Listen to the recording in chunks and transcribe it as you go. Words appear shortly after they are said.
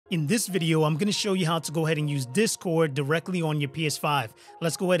In this video, I'm going to show you how to go ahead and use Discord directly on your PS5.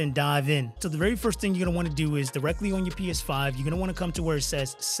 Let's go ahead and dive in. So the very first thing you're going to want to do is directly on your PS5, you're going to want to come to where it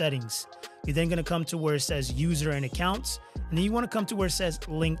says Settings. You're then going to come to where it says User and Accounts. And then you want to come to where it says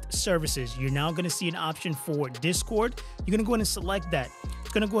Linked Services. You're now going to see an option for Discord. You're going to go ahead and select that. It's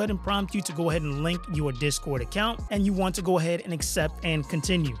going to go ahead and prompt you to go ahead and link your Discord account, and you want to go ahead and accept and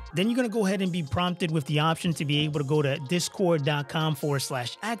continue. Then you're going to go ahead and be prompted with the option to be able to go to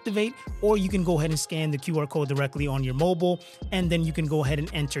discord.com/activate, or you can go ahead and scan the QR code directly on your mobile, and then you can go ahead and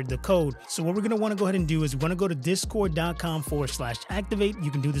enter the code. So what we're going to want to go ahead and do is we're going to go to discord.com/activate.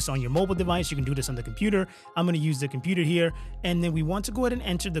 You can do this on your mobile device. You can do this on the computer. I'm going to use the computer here. And then we want to go ahead and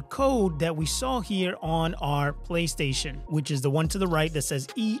enter the code that we saw here on our PlayStation, which is the one to the right that says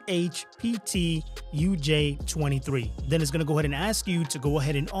EHPTUJ23. Then it's going to go ahead and ask you to go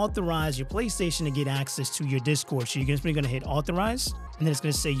ahead and authorize your PlayStation to get access to your Discord. So you're simply going to hit authorize, and then it's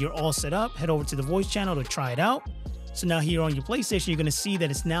going to say you're all set up. Head over to the voice channel to try it out. So now here on your PlayStation, you're going to see that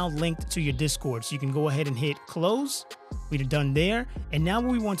it's now linked to your Discord. So you can go ahead and hit close. We're done there. And now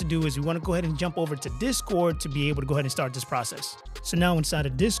what we want to do is we want to go ahead and jump over to Discord to be able to go ahead and start this process. So now inside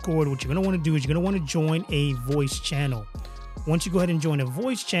of Discord, what you're going to want to do is you're going to want to join a voice channel. Once you go ahead and join a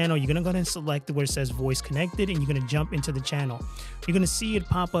voice channel, you're going to go ahead and select where it says voice connected, and you're going to jump into the channel. You're going to see it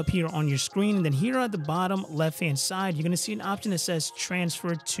pop up here on your screen. And then here at the bottom left-hand side, you're going to see an option that says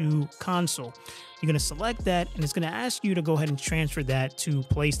transfer to console. You're going to select that, and it's going to ask you to go ahead and transfer that to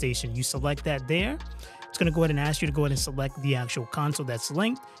PlayStation. You select that there. It's going to go ahead and ask you to go ahead and select the actual console that's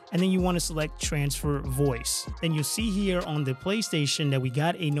linked, and then you want to select transfer voice. Then you'll see here on the PlayStation that we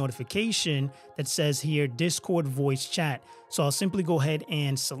got a notification that says here Discord voice chat. So I'll simply go ahead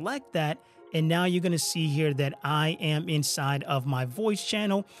and select that. And now you're going to see here that I am inside of my voice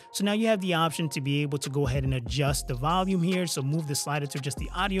channel. So now you have the option to be able to go ahead and adjust the volume here. So move the slider to just the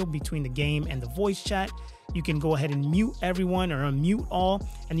audio between the game and the voice chat. You can go ahead and mute everyone or unmute all.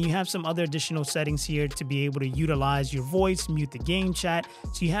 And you have some other additional settings here to be able to utilize your voice, mute the game chat.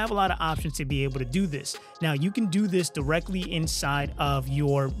 So you have a lot of options to be able to do this. Now you can do this directly inside of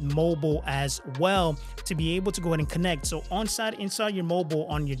your mobile as well to be able to go ahead and connect. So inside your mobile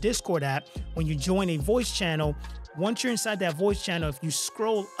on your Discord app, when you join a voice channel, once you're inside that voice channel, if you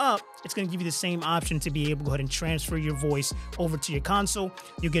scroll up, it's going to give you the same option to be able to go ahead and transfer your voice over to your console.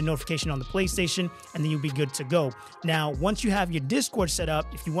 You'll get a notification on the PlayStation, and then you'll be good to go. Now, once you have your Discord set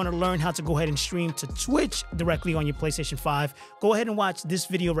up, if you want to learn how to go ahead and stream to Twitch directly on your PlayStation 5, go ahead and watch this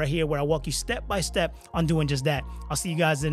video right here where I walk you step by step on doing just that. I'll see you guys in